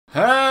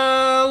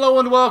Hello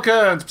and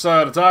welcome to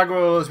episode of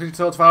Tiburon, PGA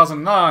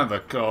 2009, the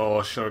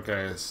Core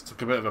Showcase.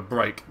 Took a bit of a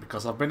break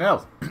because I've been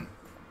ill. I'm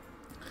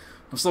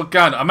still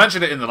kind of, I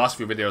mentioned it in the last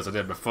few videos I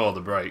did before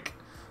the break.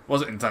 It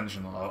wasn't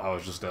intentional, I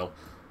was just ill.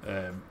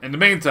 In the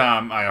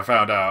meantime, I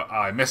found out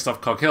I missed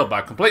off Cog Hill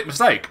by complete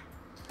mistake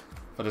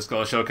for this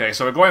Core Showcase.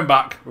 So we're going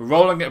back, we're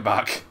rolling it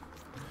back.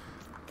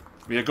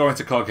 We are going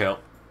to Cog Hill.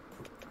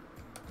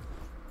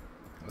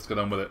 Let's get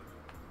on with it.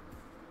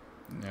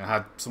 Yeah, I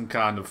had some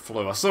kind of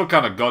flu. I still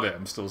kind of got it.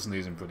 I'm still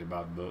sneezing pretty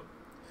bad, but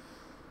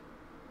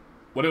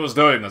what it was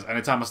doing was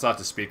anytime I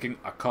started speaking,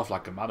 I coughed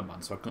like a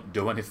madman, so I couldn't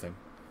do anything.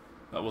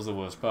 That was the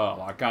worst part.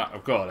 Like, I can't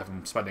have got if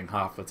I'm spending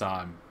half the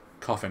time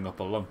coughing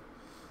up a lung.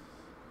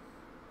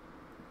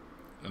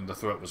 And the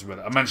throat was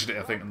really... I mentioned it,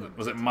 I think,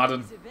 was it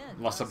Madden?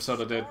 Last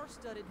episode I did.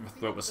 My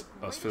throat was...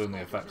 I was feeling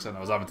the effects, and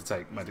I was having to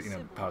take,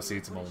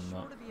 paracetamol and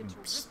that, and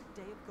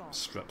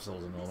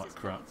strepsils and all that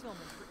crap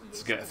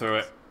to get through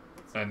it.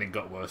 And it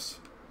got worse.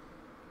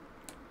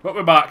 But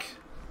we're back.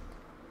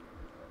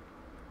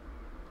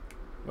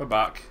 We're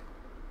back.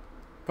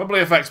 Probably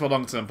affects my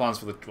long-term plans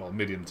for the... well,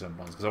 medium-term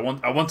plans. Because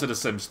I wanted a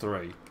Sims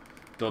 3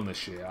 done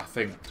this year. I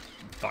think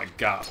that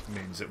gap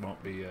means it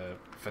won't be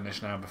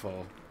finished now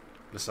before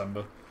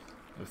December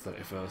the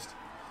 31st.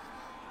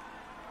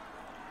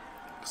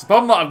 Because the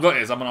problem that I've got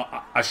is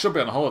I should be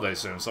on holiday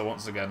soon, so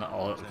once again,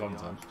 I'll hit the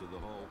content.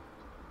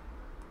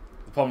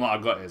 The problem that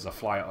I've got is I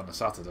fly out on a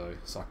Saturday,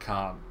 so I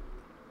can't...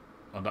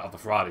 I don't have the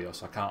Friday off,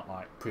 so I can't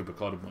like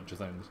pre-record a bunch of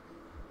things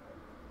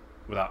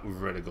without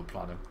really good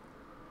planning.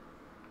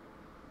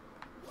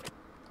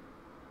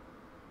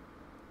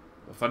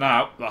 But for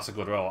now, that's a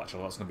good roll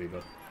actually, that's going to be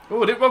good.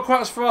 Oh, it didn't go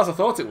quite as far as I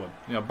thought it would.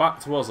 You know,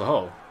 back towards the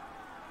hole.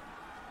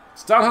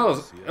 It's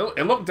downhill,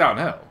 it looked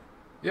downhill.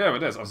 Yeah,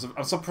 it is.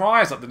 I'm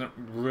surprised that didn't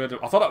really...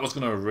 I thought that was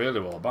going to really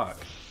roll back.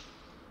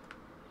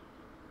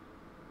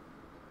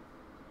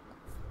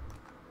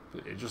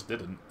 But it just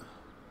didn't.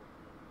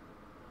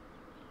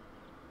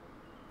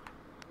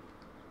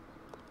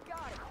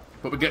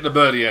 But we get the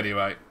birdie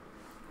anyway.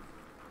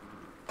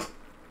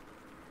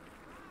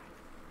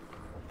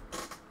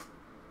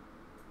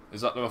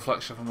 Is that the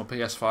reflection from a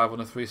PS5 on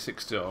a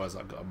 360, or has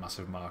that got a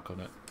massive mark on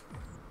it?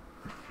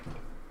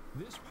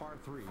 This par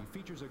 3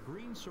 features a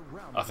green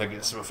I think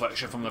it's a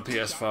reflection from the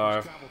PS5.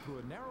 I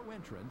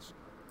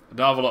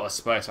don't have a lot of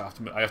space. I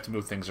have to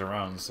move things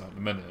around. So at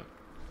the minute,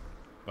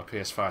 my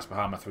PS5's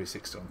behind my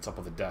 360 on top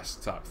of the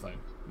desk type thing.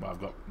 Where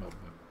I've got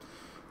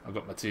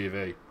my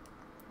TV.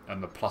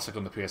 And the plastic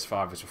on the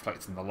PS5 is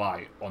reflecting the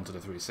light onto the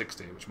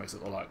 360, which makes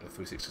it look like the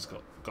 360's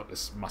got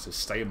this massive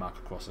stain mark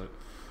across it.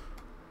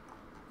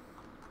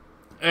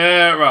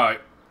 Right.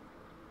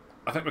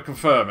 I think we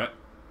confirm it.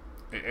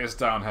 It is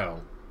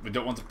downhill. We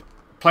don't want to...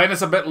 Playing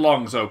this a bit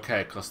long is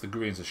okay, because the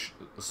greens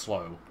are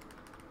slow.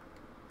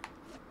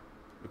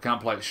 We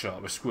can't play it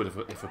short. We're screwed if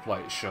we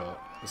play it short.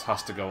 This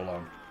has to go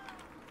long.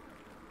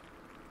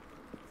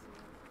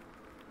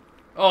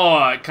 Oh,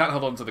 I can't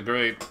hold on to the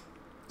green.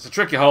 It's a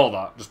tricky hole,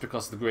 that, just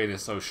because the green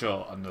is so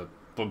short and the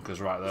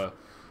bunker's right there.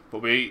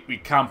 But we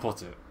can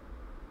put it.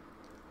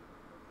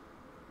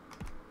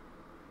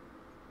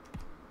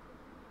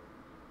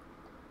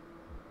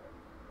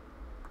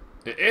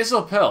 It is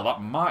uphill. I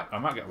might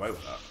get away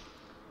with that.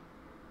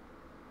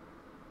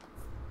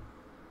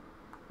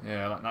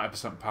 Yeah, like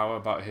 90% power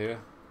about here.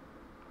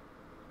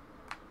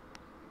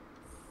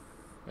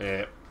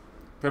 Yeah,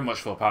 pretty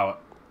much full power.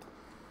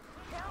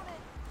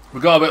 We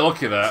got a bit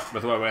lucky there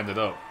with where we ended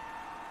up.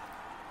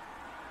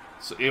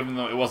 So even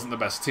though it wasn't the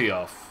best tee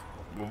off,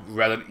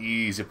 we had an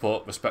easy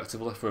putt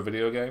respectively for a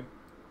video game.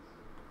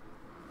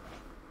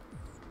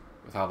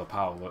 With how the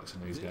power works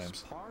in these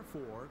games. Par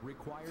 4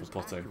 requires for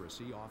putting.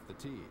 accuracy off the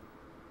tee.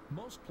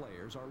 Most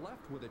players are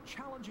left with a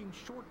challenging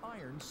short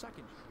iron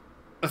second.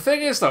 The thing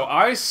is though,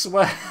 I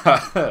swear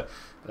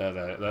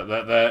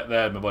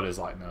there my buddy's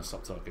like, no,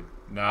 stop talking.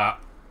 Nah.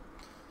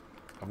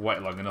 I've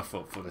waited long enough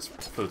for this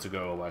flu to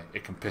go away.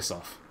 It can piss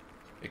off.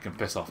 It can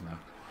piss off now.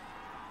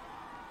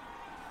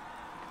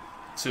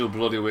 2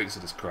 bloody weeks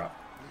of this crap.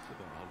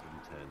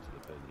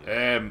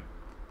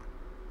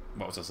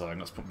 What was I saying?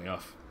 That's put me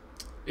off.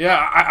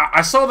 Yeah,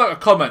 I saw that a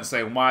comment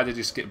saying, why did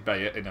you skip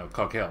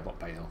Cog Hill? Not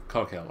Bay Hill,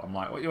 Cog Hill. I'm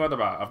like, what are you on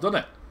about? I've done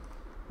it.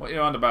 What are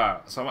you on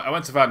about? So I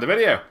went to find the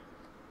video.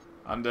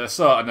 And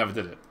saw I never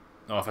did it.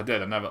 No, if I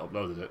did, I never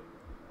uploaded it.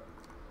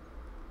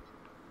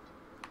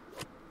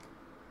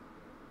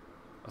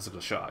 That's a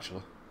good shot,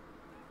 actually.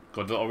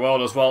 Good little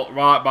roll as well.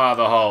 Right by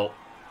the hole.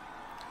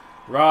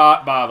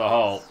 Right by the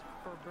hole.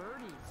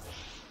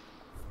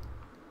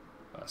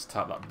 Let's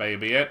tap that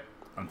baby in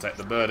and take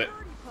the birdie.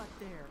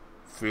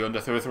 3 under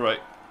through 3.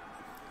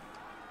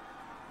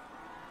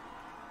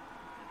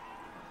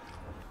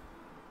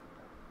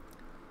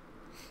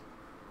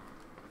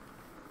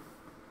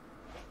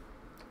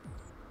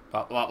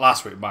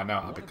 Last week by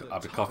now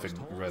I'd be coughing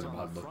really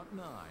badly.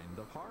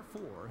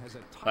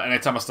 Like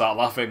anytime I start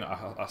laughing,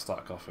 I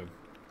start coughing.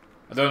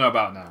 I don't know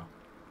about now.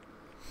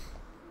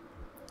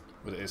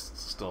 But it is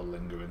still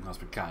lingering,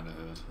 as we kind of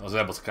heard. I was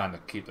able to kind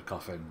of keep the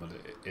cough in, but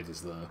it is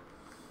there.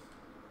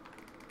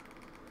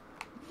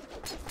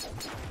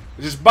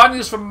 Which is bad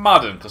news for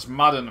Madden, because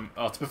Madden,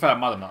 oh, to be fair,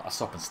 Madden, I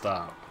stop and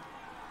start.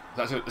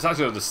 It's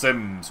actually The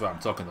Sims where I'm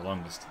talking the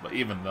longest, but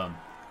even then.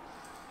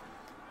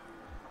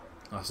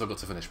 I've still got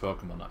to finish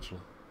Pokemon,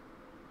 actually.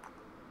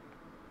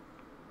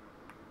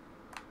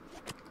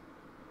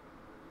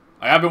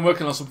 I have been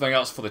working on something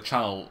else for the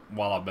channel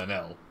while I've been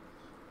ill.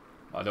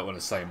 I don't want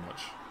to say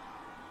much.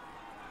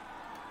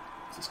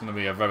 It's going to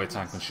be a very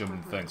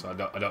time-consuming thing, so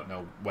I don't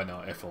know when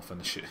or if I'll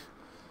finish it.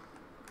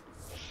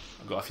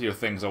 I've got a few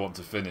things I want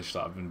to finish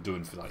that I've been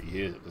doing for like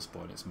years at this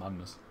point. It's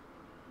madness.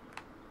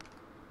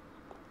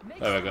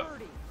 There we go.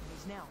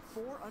 He's now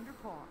 4 under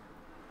par.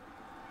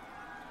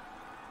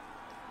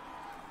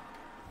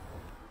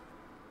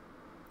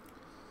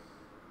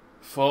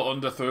 Four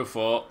under through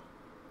 4.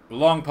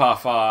 Long par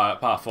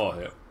 4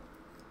 here.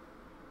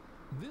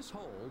 This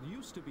hole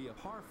used to be a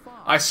par 5.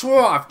 I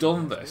swear I've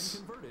done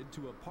this.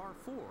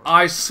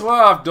 I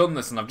swear I've done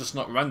this and I've just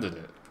not rendered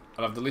it.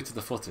 And I've deleted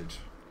the footage.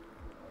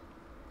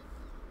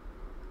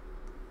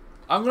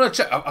 I'm gonna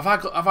check.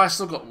 Have I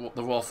still got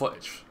the raw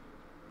footage?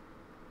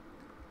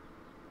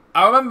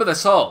 I remember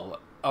this hole.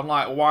 I'm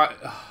like, why?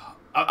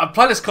 I've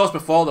played this course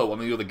before though on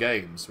the other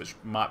games, which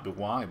might be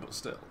why, but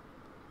still.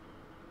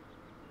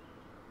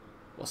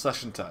 Well,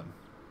 session 10.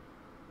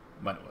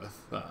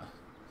 Wentworth. There.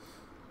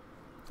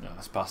 Yeah,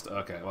 that's past it.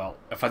 Okay, well,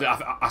 if I did,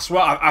 I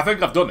swear, I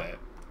think I've done it,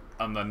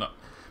 and then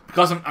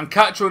because I'm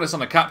capturing this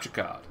on a capture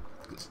card.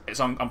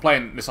 I'm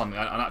playing this on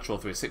an actual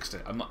 360.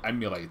 I'm not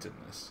emulating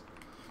this.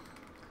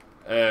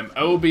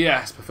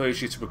 OBS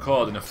prefers you to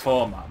record in a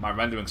format my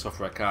rendering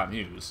software can't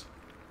use.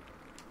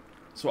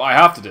 So what I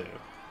have to do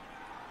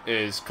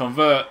is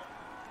convert.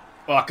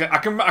 Well, I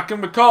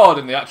can record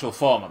in the actual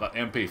format, that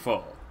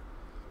MP4,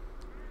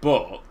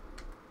 but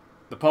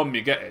the problem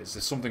you get is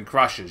if something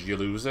crashes, you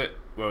lose it.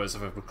 Whereas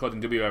if I record in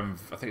WM,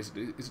 I think is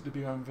it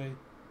WMV?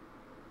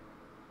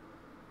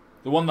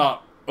 The one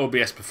that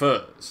OBS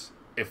prefers,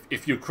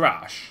 if you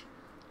crash,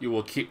 you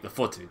will keep the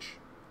footage.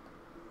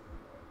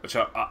 Which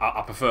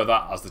I prefer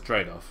that as the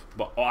trade-off.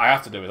 But what I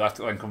have to do is I have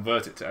to then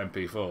convert it to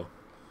MP4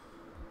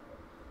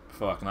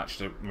 before I can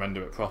actually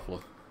render it properly.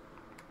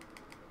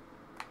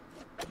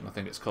 And I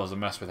think it's caused a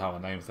mess with how I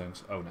name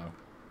things. Oh no,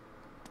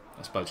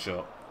 I spelled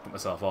short. Put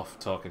myself off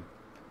talking.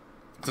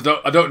 So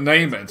I don't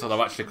name it until I've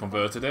actually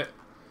converted it.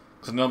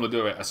 Because I normally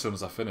do it as soon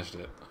as I finished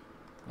it.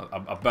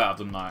 I bet I've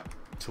done like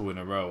 2 in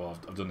a row. Or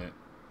I've done it.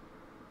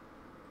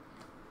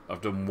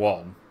 I've done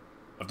 1.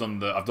 I've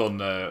done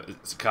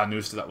it's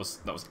Carnoustie that was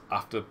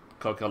after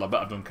Cog Hill. I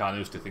bet I've done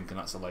Carnoustie thinking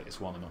that's the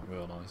latest one and not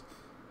realised.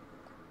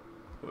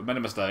 But we made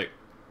a mistake.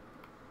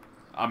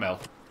 I'm ill.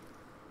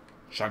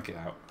 Shank it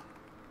out.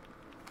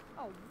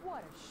 Oh,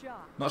 what a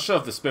shot! Not sure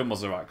if the spin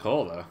was the right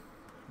call though.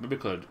 Maybe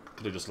could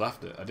have just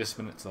left it. I just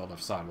spin it to the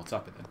left side. We'll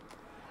tap it in.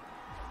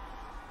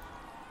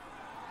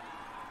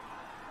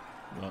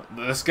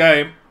 But this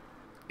game,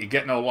 you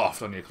get no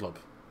loft on your club,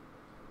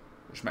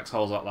 which makes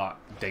holes like that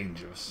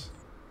dangerous.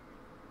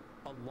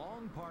 A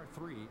long par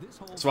 3.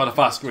 That's why the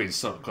fast greens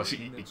suck, because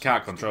you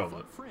can't control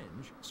it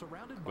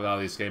with how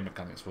these game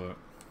mechanics work.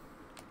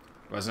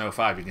 Whereas in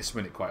 05 you can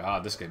spin it quite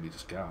hard. This game you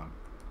just can't.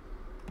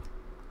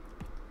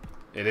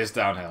 It is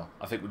downhill.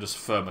 I think we'll just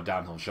firm a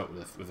downhill shot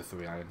with a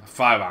 3 iron.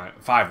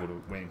 5 would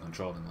have been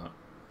controlling that.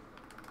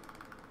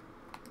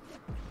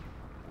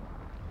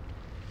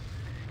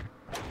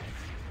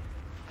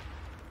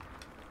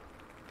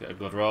 Get a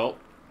good roll.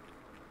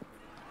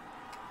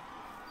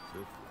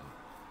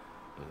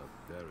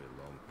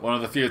 One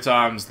of the few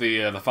times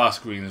the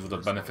fast greens would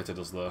have benefited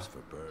us there.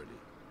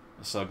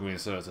 The slow green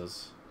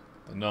surters.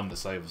 They normally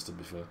save us, to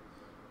be fair.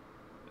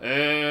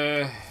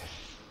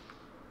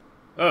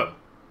 Oh.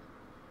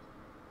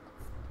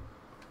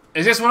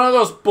 Is this one of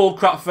those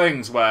bullcrap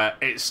things where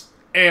it's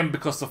in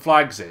because the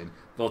flag's in,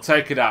 they'll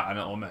take it out and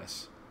it'll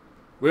miss?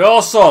 We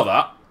all saw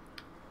that.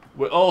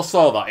 We all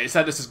saw that. It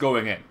said this is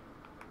going in.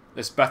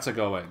 This better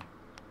go in.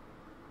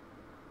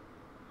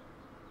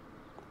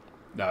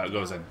 No, it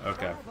goes in.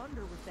 Okay.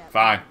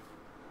 Fine.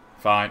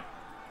 Fine.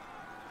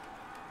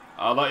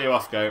 I'll let you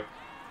off, Gabe.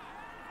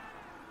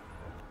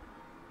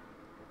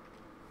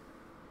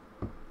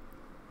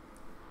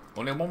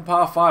 Only 1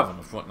 par 5 on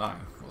the front 9.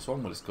 What's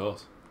wrong with this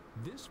course?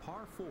 This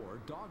par 4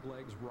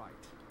 doglegs right.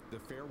 The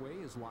fairway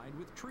is lined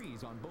with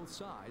trees on both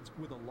sides,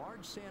 with a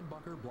large sand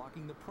bunker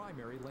blocking the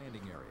primary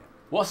landing area.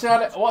 What's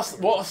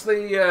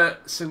the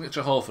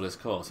signature hole for this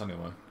course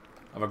anyway?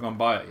 Have I gone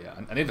by it yet?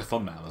 I need a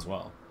thumbnail as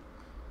well.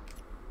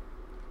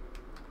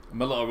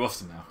 I'm a little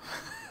rusty now.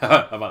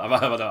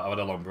 I've had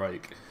a long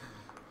break.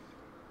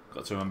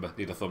 Got to remember,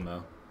 need a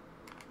thumbnail.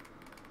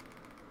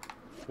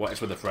 What is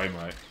with the frame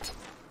rate?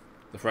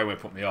 The frame rate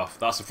put me off.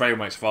 That's the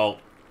frame rate's fault.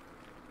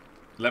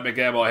 Let me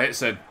get more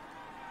hits in.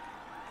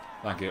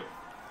 Thank you.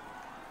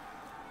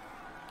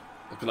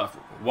 Look at that.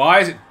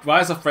 Why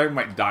is the frame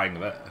rate dying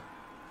there?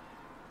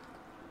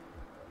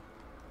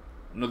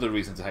 Another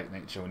reason to hate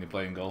nature when you're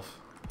playing golf.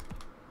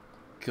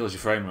 Kills your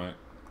frame rate.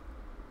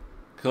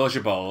 Kills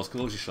your balls,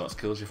 kills your shots,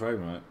 kills your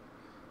frame rate.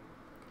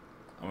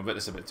 I'm a bit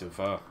too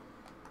far.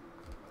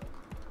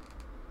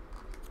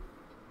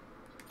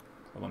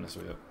 I'm on this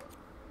way up.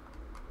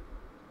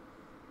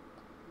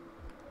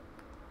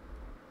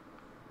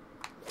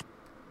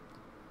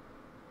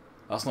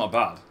 That's not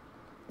bad.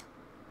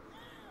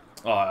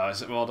 Oh,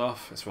 is it rolled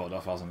off? It's rolled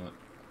off, hasn't it?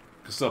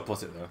 Can still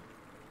put it though.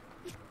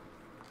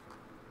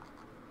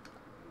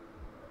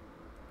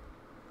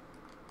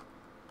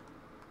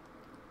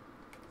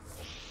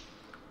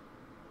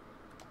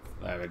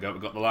 There we go,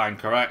 we've got the line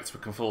correct.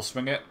 We can full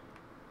swing it.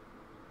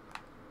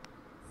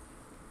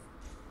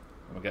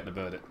 And we'll get the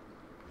birdie.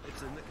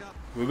 It's in the cup.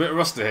 We're a bit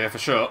rusty here for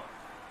sure.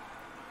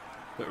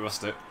 Bit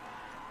rusty.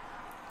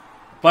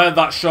 Played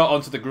that shot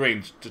onto the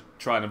green to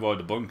try and avoid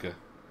the bunker.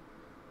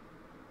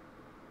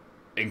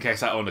 In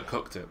case I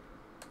undercooked it.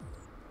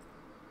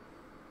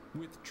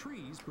 With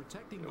trees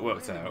protecting the It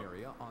worked landing out.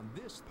 area on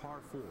this par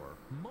 4,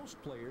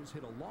 most players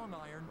hit a long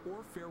iron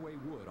or fairway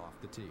wood off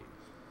the tee.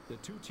 The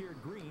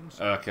two-tiered greens.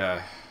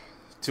 Okay.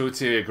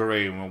 Two-tier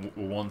green.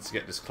 We'll want to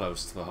get this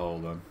close to the hole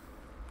then.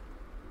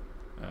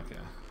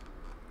 Okay.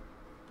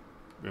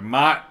 We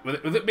might,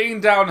 with it being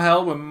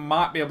downhill, we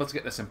might be able to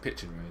get this in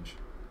pitching range.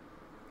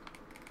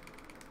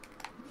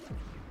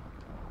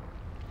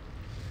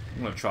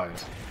 I'm going to try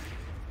it.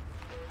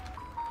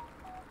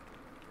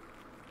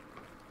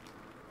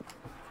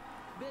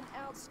 Been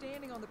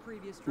outstanding on the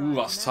previous drive. Ooh,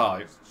 that's and that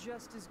tight. was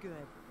just as good.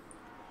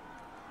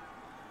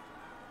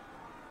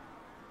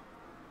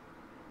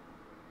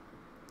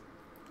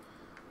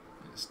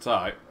 It's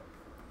tight.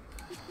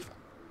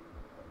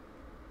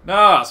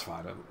 No, that's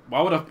fine.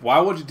 Why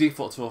would you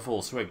default to a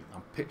full swing?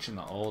 I'm pitching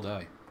that all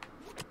day.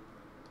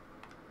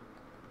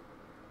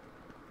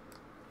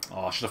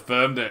 Oh, I should have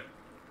firmed it.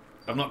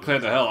 I've not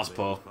cleared the hill. That's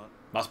poor.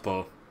 That's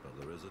poor. Well,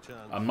 there is a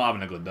chance. I'm not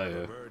having a good day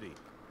here. Birdie.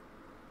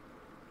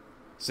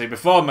 See,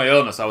 before my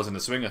illness, I was in the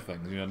swing of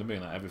things. You know what I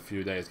mean? Like every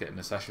few days, getting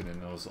a session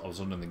in, I was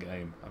under the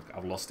game.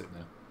 I've lost it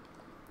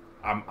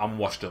now. I'm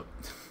washed up.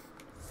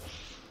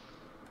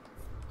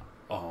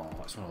 Oh,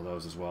 it's one of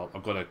those as well.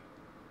 I've got a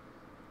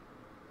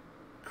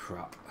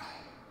crap.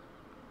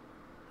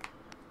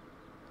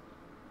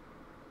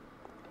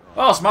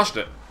 Oh, I smashed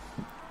it.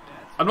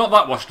 I'm not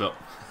that washed up.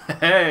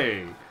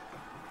 Hey.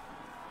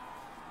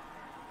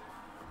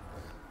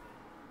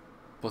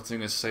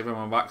 Putting is saving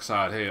my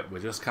backside here.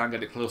 We just can't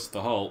get it close to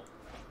the hole.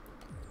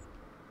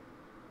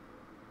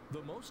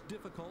 The most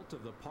difficult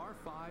of the par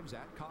 5s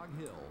at Cog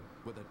Hill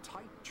with a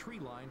tight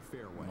tree-lined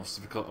fairway. Most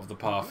difficult of the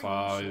par The green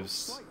slopes 5s.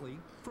 slightly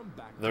from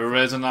back to There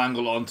front. is an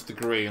angle onto the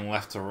green,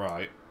 left to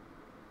right.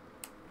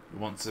 We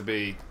want to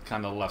be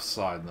kind of left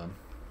side then.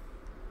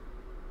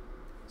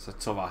 It's a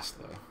tough ask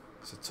though.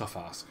 It's a tough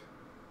ask.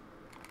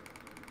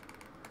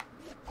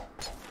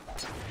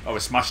 Oh, we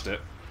smashed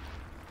it.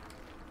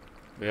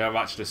 We have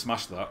actually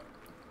smashed that.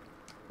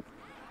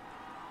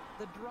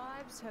 The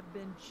drives have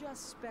been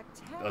just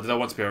spectacular. I don't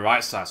want to be a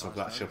right side, so I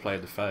could actually play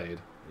the fade.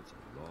 It's a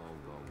long,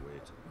 long way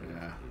to go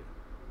Yeah.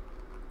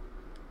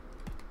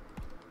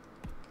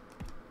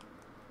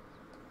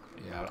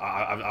 here.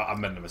 Yeah, I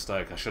made a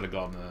mistake. I should have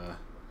gone.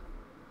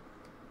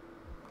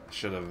 I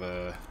should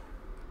have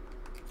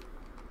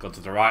gone to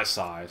the right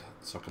side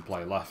so I can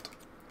play left,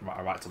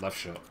 right to left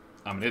shot.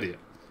 I'm an idiot.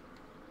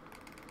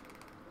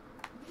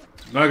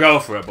 I'm gonna go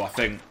for it, but I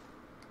think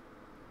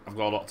I've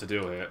got a lot to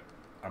do here.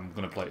 I'm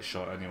gonna play it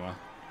short anyway.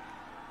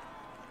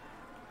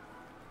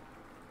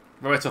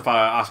 Very tough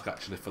ask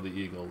actually for the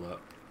eagle that.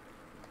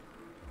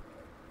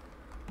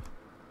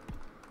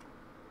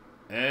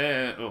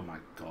 Oh my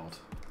god.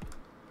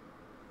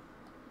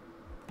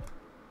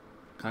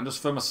 Can I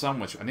just film a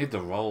sandwich? I need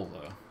the roll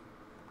though.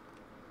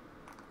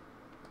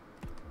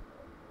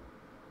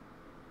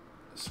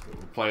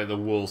 We'll play the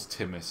Wolves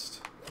Timist.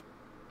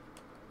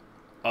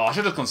 Oh, I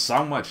should have gone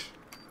sandwich.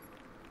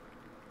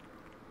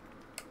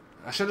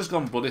 I should have just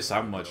gone bloody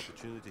sandwich.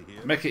 Opportunity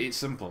here. Make it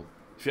simple.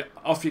 If you're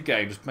off your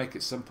game, just make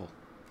it simple.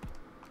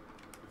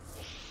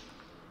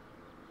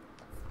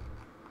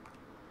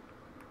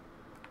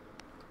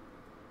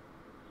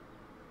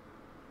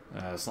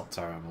 It's not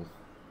terrible.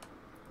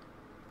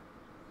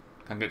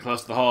 Can get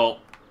close to the hole.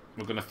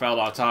 We're going to fail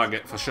our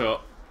target for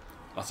sure.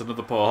 That's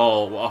another poor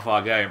hole. We're off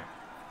our game.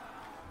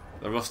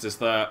 The rust is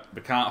there.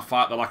 We can't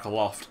fight the lack of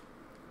loft.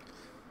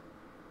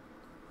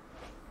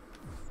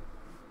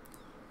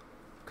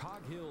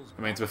 Cog Hill's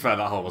I mean, to be fair,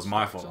 that hole was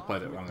my fault. I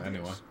played it wrong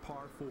anyway.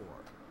 Par 4.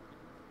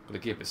 Gotta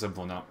keep it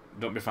simple now.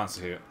 Don't be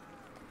fancy here.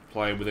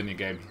 Play within your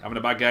game. Having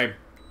a bad game,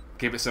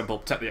 keep it simple.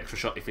 Take the extra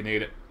shot if you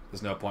need it.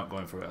 There's no point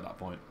going for it at that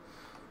point.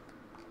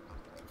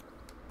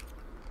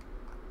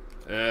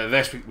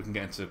 This week we can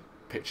get into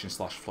pitching /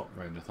 flop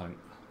range, I think.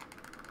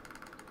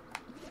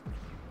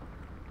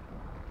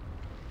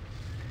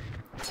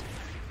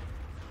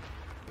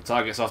 The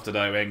target's off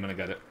today, we ain't gonna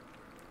get it.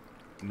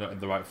 I'm not in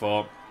the right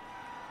form.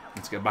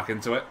 Need to get back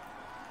into it.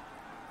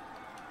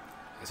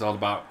 It's all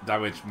about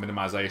damage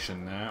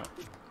minimization now.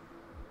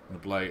 I'm gonna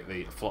play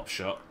the flop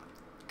shot.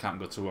 Can't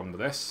go too wrong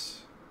with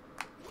this.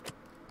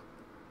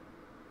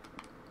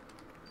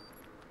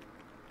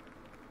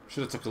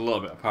 Should have took a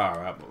little bit of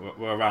power out, but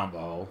we're around the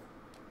hole.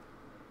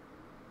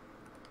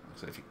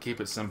 So if you keep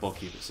it simple,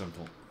 keep it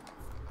simple.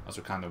 as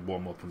we kind of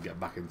warm up and get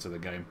back into the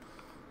game.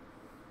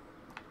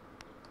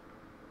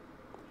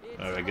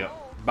 There we go.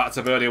 Back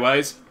to birdie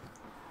ways.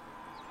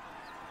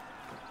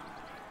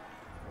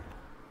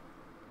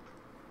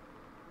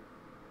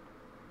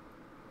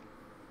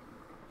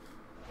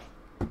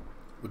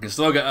 We can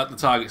still get at the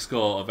target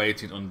score of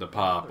 18 under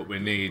par, but we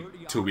need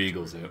 2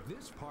 eagles here.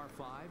 This par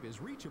 5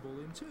 is reachable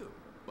in 2,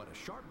 but a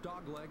sharp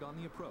dog leg on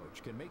the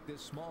approach can make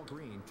this small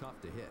green tough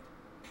to hit.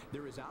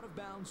 There is out of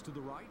bounds to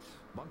the right,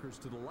 bunkers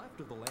to the left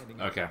of the landing.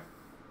 Okay.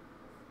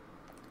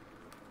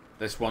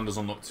 This one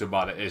doesn't look too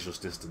bad. It is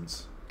just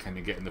distance. Can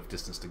you get enough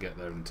distance to get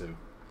there in 2?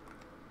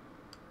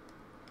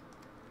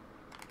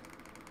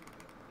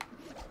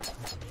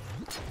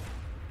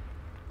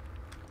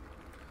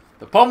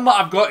 The problem that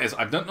I've got is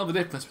I don't know the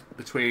difference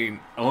between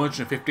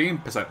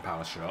 115%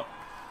 power shot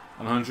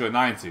and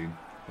 119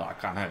 that I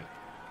can't hit.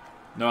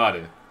 No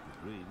idea.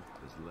 The green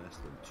is less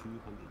than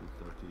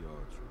 230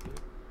 yards from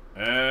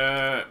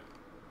here.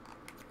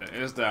 It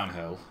is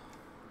downhill.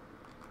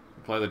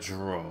 Play the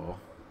draw.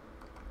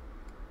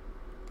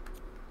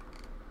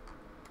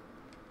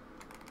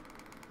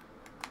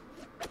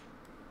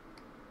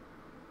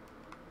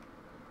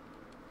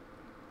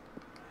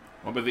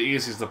 Won't be the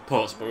easiest of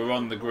putts, but we're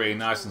on the green,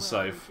 nice and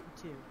safe.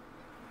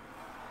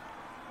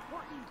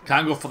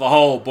 Can't go for the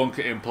hole,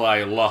 bunker in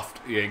play,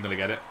 loft. You ain't gonna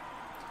get it.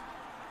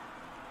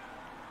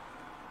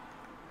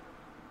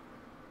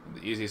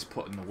 The easiest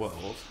putt in the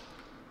world.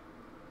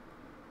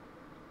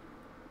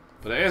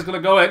 But it is gonna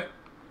go in,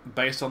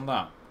 based on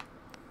that.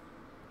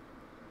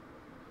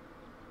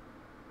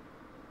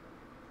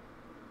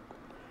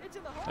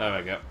 There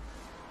we go.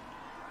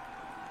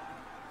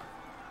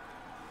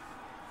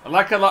 I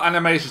like how that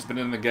animation's been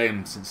in the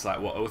game since, like,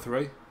 what,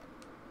 03?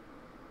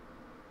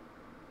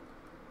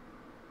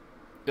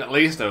 At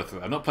least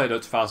 03. I've not played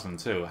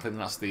 2002. I think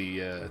that's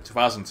the...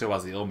 2002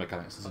 has the old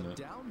mechanics, isn't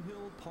it?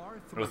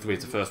 03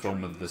 is the first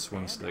one with the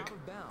swing stick.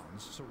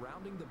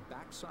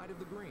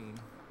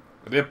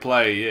 I did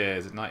play, yeah,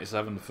 is it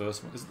 97 the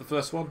first one? Is it the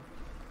first one?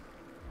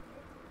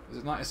 Is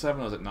it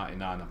 97 or is it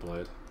 99 I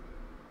played?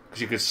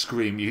 Because you could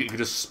scream, you could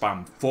just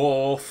spam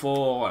 4,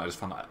 4, and I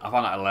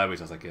found that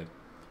hilarious as a kid.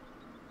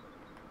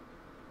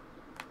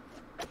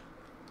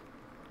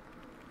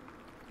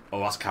 Oh,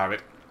 that's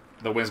carried.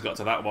 The wind's got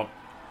to that one.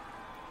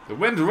 The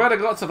wind really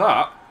got to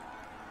that.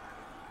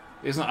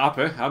 He's not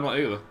happy. I'm not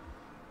either.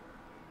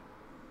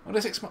 What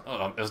is 6 months?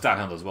 Oh, it was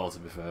downhill as well, to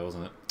be fair,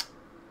 wasn't it?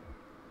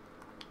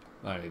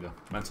 There you go.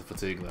 Mental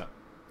fatigue, that.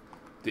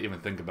 Didn't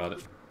even think about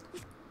it.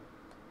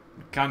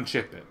 We can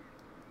chip it.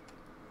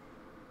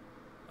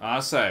 I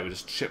say we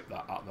just chip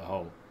that at the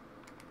hole.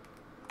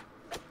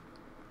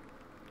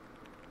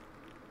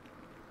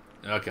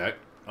 Okay.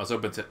 I was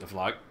hoping to hit the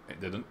flag. It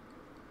didn't.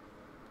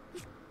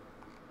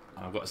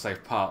 And I've got to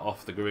save part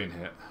off the green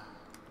hit.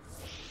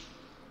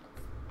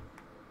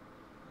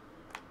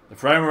 The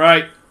frame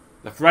rate!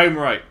 The frame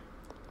rate!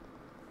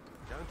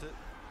 Count it.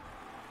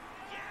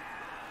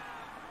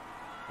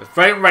 The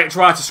frame rate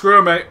tried to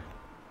screw me!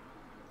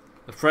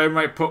 The frame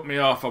rate put me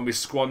off and we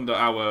squander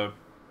our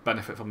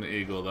benefit from the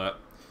eagle there.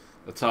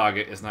 The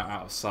target is now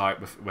out of sight.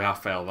 We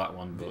have failed that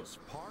one, but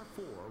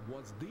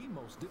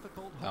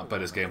I've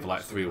played this game for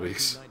like 3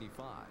 weeks.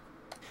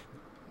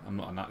 I'm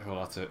not a natural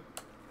at it.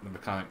 The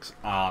mechanics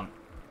aren't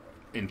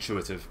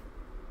intuitive.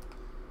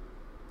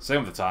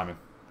 Same with the timing.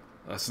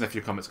 I've seen a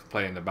few comments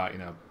complaining about, you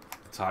know,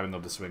 the timing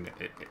of the swing.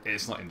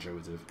 It's not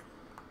intuitive.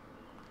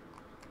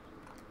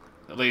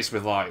 At least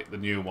with like the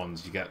new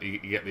ones, you get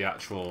the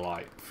actual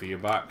like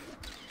feedback.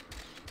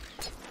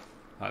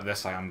 Like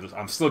this,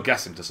 I'm still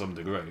guessing to some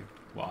degree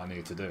what I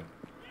need to do.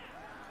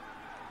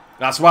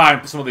 That's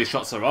why some of these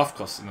shots are off,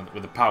 because, you know,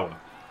 with the power,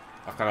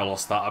 I've kind of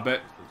lost that a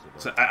bit.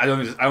 So I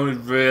only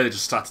really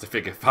just started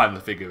to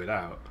finally figure it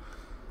out.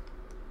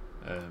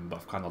 But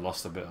I've kind of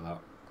lost a bit of that.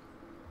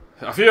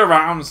 A few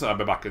rounds, I'll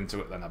be back into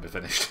it, then I'll be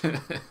finished.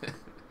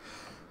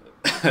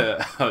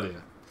 Oh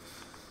dear.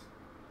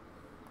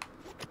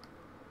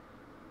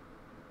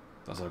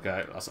 That's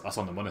okay. That's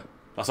on the money.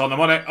 That's on the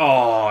money.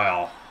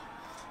 Oh,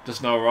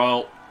 just no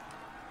roll.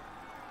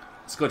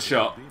 It's a good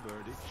shot.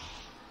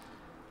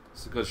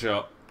 It's a good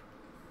shot.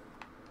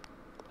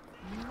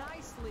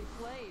 Nicely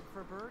played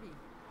for birdie.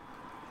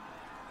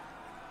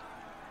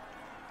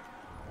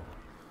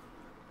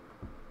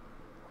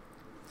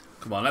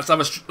 Come on, let's have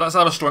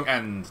a strong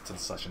end to the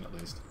session at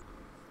least.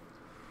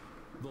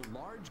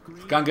 If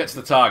we can't get to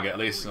the target, at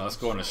least, you know, let's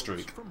go on a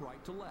streak. From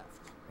right to left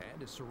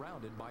and is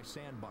surrounded by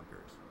sand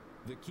bunkers.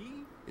 The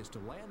key is to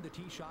land the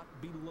tee shot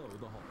below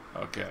the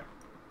hole. Okay.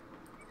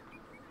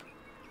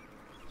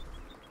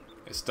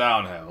 It's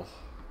downhill.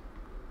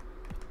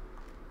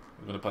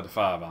 We're going to play the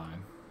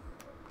 5-iron.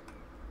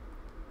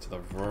 To the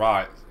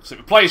right. So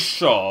if we play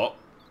short,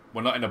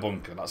 we're not in a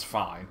bunker, that's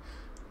fine.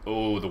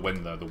 Oh, the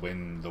wind though, the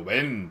wind.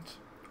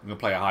 I'm going to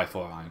play a high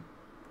 4-iron.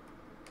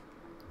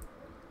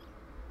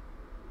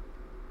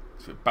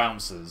 So if it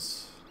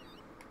bounces,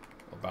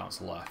 we'll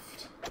bounce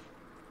left.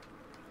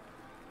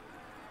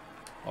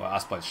 Oh,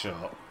 that's played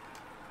short.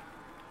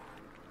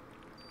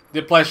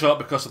 Did play short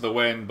because of the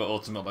wind, but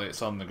ultimately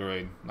it's on the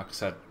green. Like I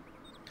said,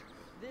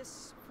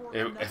 This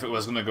if it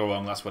was going to go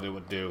wrong, that's what it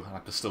would do. And I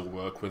could still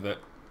work with it.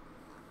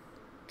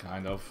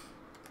 Kind of.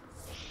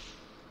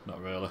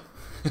 Not really.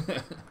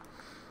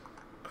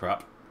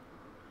 Crap.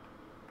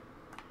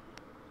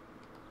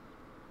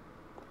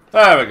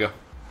 There we go.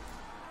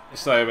 You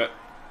save it.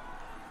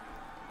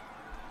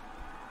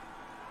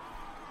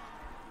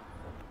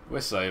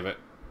 We save it.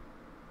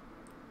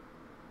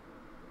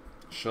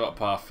 Short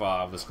par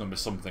 5, there's going to be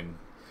something.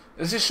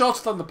 Is it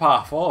shorter than the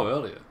par 4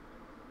 earlier?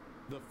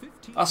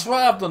 I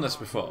swear I've done this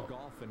before.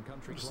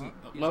 Just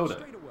upload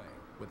it.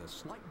 With a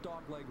slight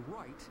dogleg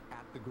right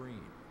at the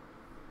green.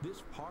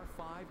 This par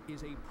 5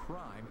 is a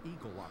prime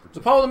eagle opportunity.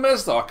 The problem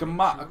is though, I can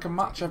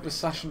match every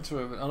session to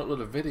an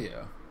upload a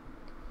video.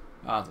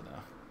 I don't know.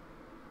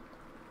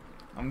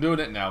 I'm doing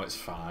it now, it's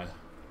fine.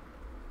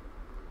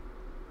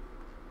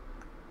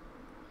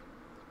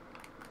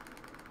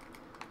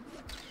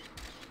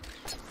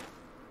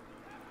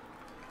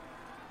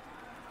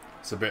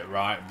 It's a bit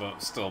right,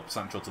 but still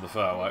central to the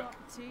fairway.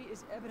 Tee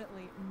is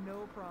evidently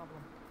no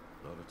problem.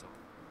 Not at all.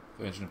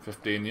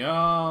 315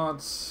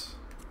 yards.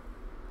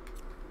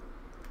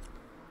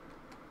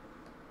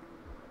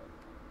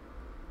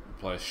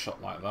 Play a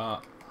shot like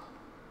that.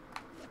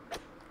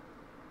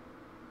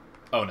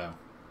 Oh no.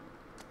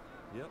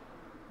 Yep,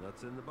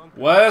 that's in the bunker.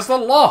 Where's the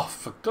loft?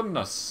 For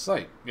goodness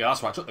sake. Yeah,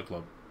 that's why I took the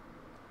club.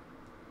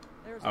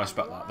 There's I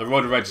respect a that. lot The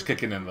road of rage is danger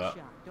kicking in in there. the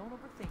shot. Don't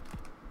overthink it.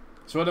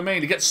 So what I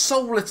mean, he gets so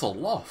little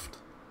loft.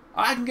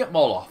 I can get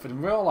more loft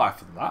in real life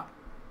than that.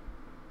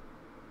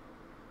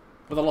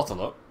 With a lot of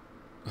luck.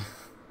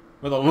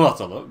 With a lot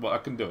of luck, but I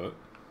can do it.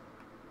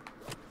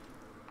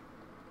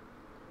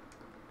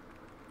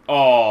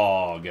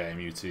 Oh, game,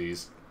 you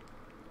tease.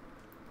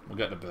 We'll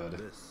get the birdie.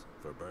 This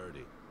for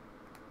birdie.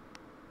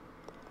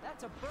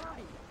 That's a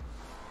birdie.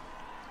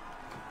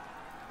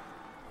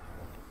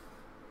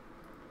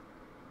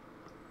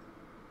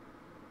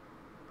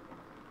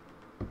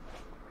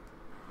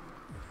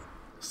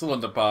 Still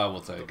under par,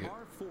 we'll take The it. par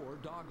 4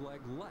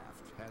 dogleg left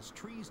has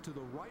trees to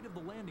the right of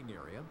the landing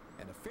area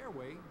and a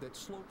fairway that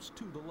slopes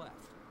to the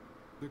left.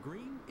 The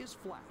green is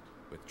flat,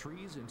 with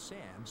trees and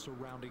sand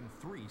surrounding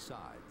 3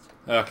 sides.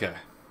 Okay.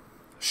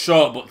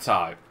 Short but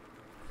tight.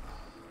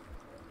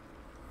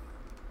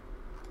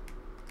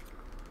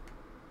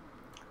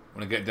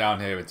 When I get down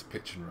here into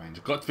pitching range,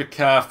 I've got to be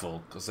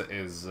careful because it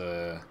is.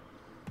 It's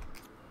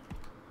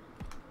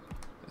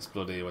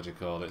bloody, what do you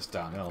call it? It's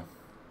downhill.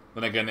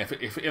 Then again,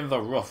 if in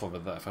the rough over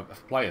there, if I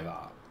play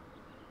that,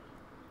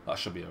 that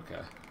should be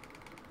okay.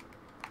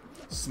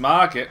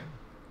 Smack it.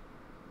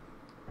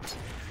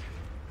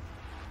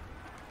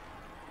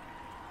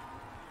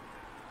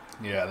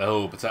 Yeah, the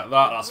hole protect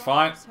that. That's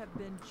fine. Have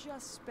been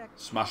just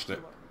Smashed it.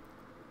 spectacular.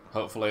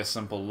 Hopefully a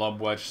simple lob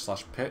wedge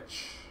slash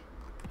pitch.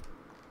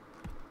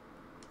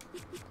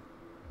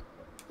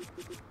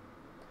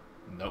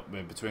 Nope, we're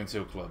in between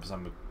 2 clubs. I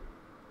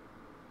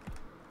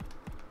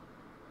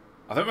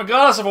think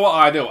regardless of what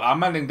I do,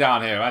 I'm ending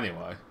down here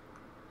anyway.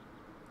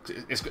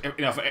 It's, you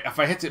know, if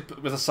I hit it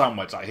with a sand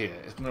wedge like here,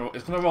 it's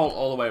gonna roll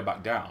all the way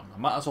back down. I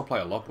might as well play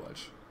a lob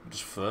wedge and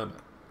just firm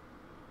it.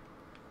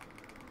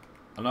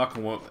 I know I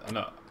can work. I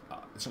know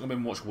it's not gonna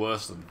be much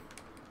worse than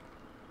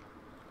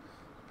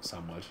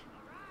sand wedge.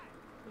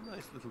 A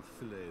nice little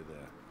fillet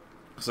there.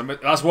 So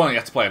that's one you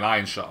have to play an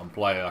iron shot and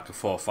play like a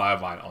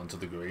 4-5 line onto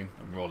the green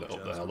and roll it up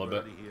the Chance hill for a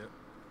bit. birdie here.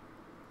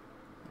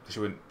 Because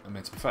you wouldn't. I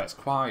mean, to be fair,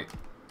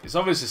 it's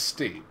obviously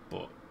steep,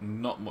 but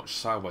not much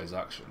sideways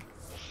action.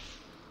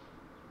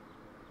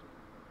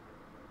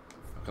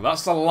 Okay,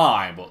 that's the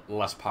line, but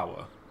less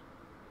power.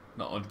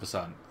 Not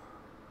 100%.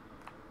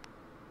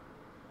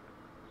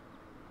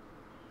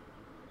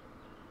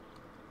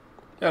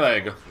 Yeah, there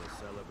you go. For a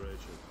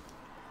celebration.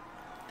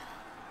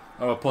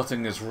 Our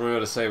putting is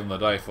really saving the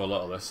day for a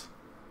lot of this.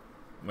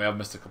 We have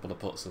missed a couple of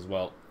putts as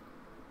well.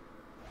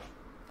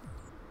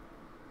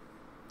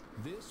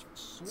 This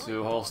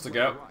 2 holes to dogleg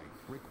go. right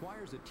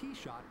requires a tee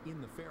shot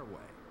in the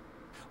fairway.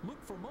 Look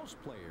for most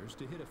players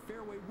to hit a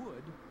fairway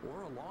wood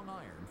or a long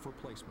iron for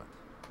placement.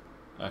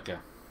 Okay.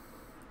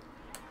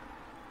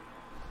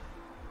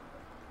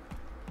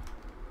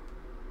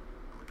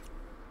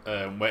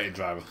 Weighted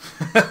driver.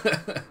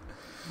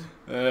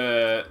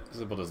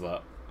 Simple as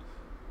that.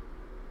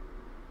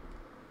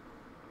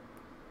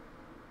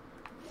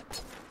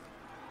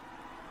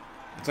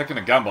 I'm taking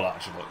a gamble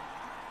actually.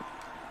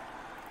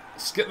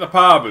 Skip the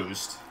power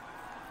boost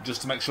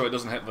just to make sure it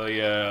doesn't hit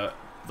the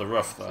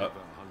rough there. About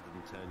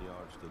 110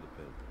 yards to the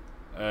pin.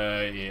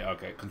 Yeah,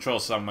 okay. Control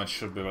sandwich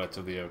should be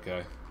relatively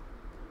okay.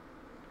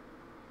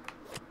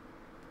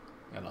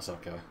 Yeah, that's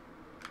okay.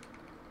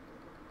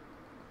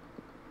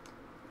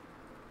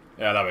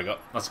 Yeah, there we go.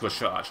 That's a good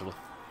shot, actually.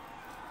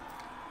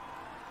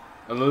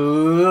 A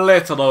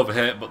little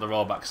overhit, but the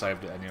rollback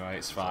saved it anyway.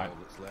 It's fine. All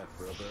that's left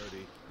for a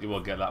birdie. You will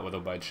get that with a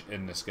wedge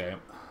in this game.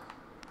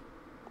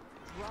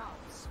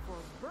 Drops for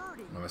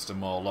birdie. I missed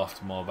more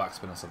loft, more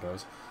backspin, I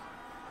suppose.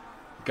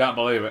 You can't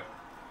believe it.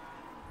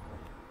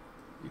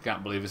 You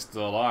can't believe it's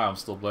still alive. I'm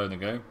still playing the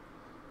game.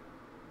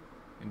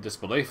 in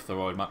disbelief, the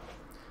Roy Matt.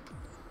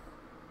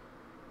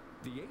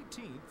 The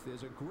 18th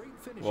is a great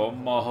finish.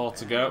 One more hole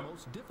to go. The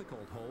most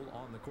difficult hole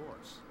on the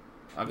course.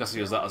 I guess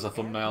use that as a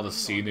thumbnail, the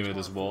scenery with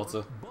this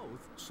water.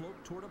 Both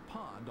slope toward a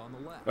pond on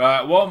the left.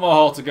 Right, one more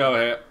hole to go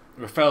here.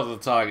 We failed the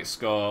target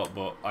score,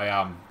 but I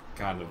am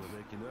kind of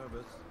Make you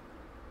nervous.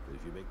 If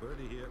you make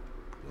birdie here,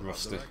 you'll have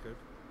rusty. the record.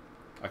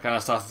 I kind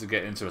of started to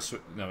get into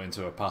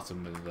into a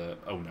pattern with the.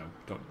 Oh no,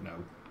 don't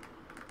know.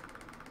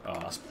 Oh,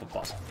 that's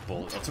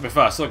bull. To be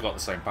fair, I still got the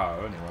same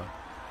power anyway.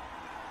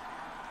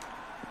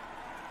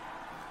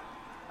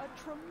 A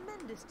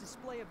tremendous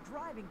display of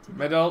driving tonight.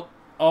 Middle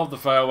of the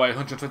fairway,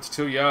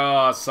 122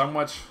 yards,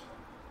 sandwich.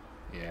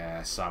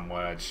 Yeah,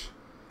 sandwich.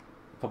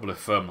 Probably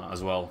firm that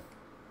as well.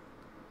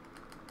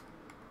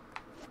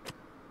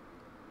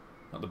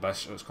 Not the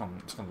best. Oh, it's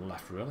gone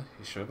left, really.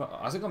 You sure about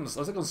that? Has it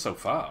gone so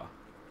far?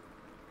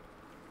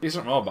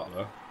 Decent roll back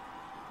though.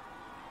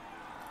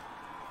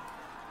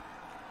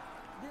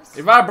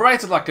 It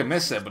vibrated like a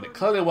miss it, but it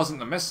clearly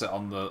wasn't a miss it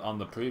on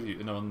the preview,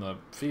 you know, on the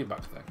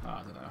feedback thing.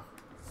 I don't know.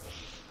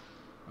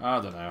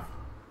 I don't know.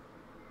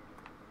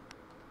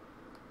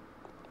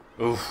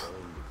 Oof.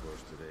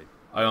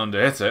 I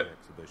underhit it.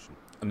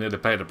 I nearly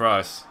paid the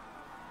price.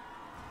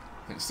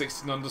 I think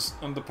 16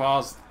 under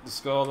par's the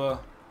score there.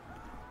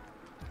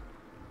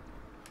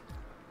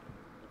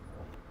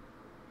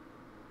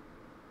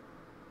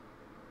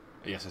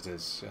 Yes, it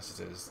is. Yes,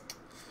 it is.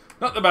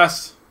 Not the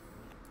best.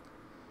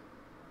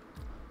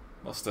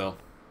 But still.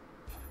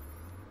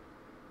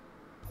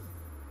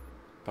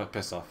 But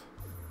piss off.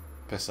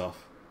 Piss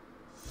off.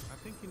 I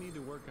think you need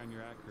to work on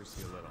your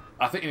accuracy a little.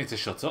 I think you need to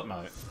shut up,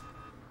 mate.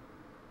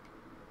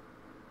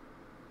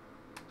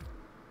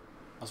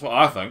 That's what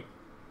I think.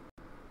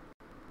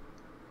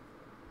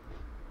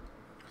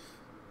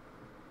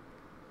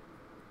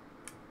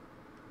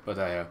 But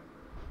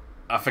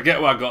I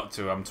forget where I got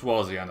to. I'm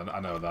towards the end, and I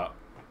know that.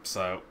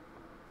 So,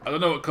 I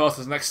don't know what course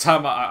is next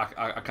time.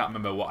 I can't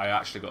remember what I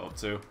actually got up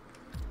to.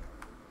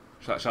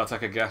 Shall I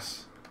take a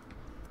guess?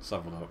 Let's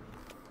have a look.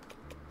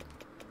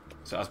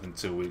 So it has been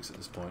 2 weeks at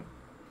this point.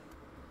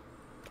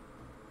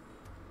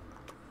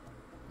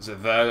 Is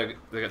it there?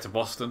 They get to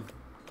Boston.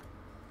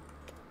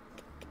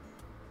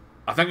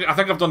 I think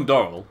I've done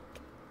Doral.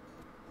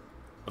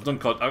 I've done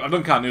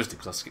Carnoustie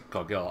because I skipped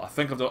Cog Hill. I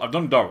think I've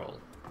done Doral.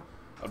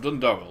 I've done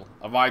Doral.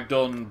 Have I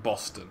done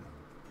Boston?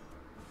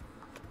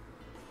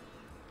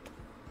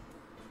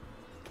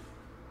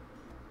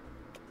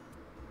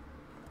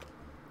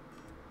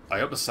 I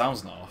hope the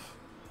sound's not off.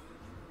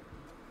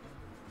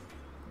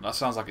 That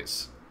sounds like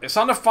it's... It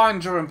sounded fine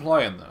during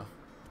playing, though.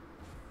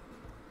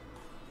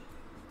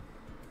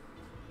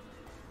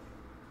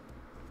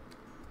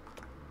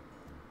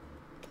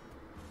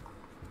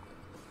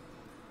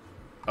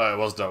 Oh, it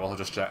was Doral. I'll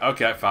just check.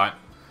 Okay, fine.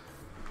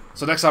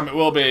 So next time it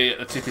will be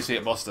a TPC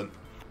at Boston.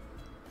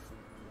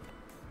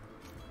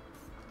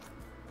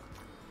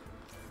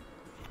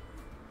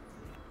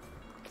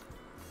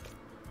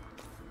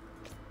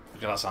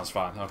 Okay, that sounds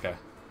fine. Okay.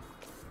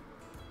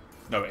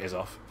 No, it is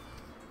off.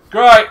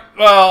 Great!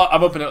 Well, I'm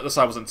hoping that the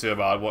sound wasn't too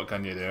bad. What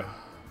can you do?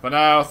 For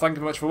now, thank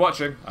you very much for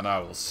watching, and I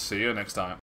will see you next time.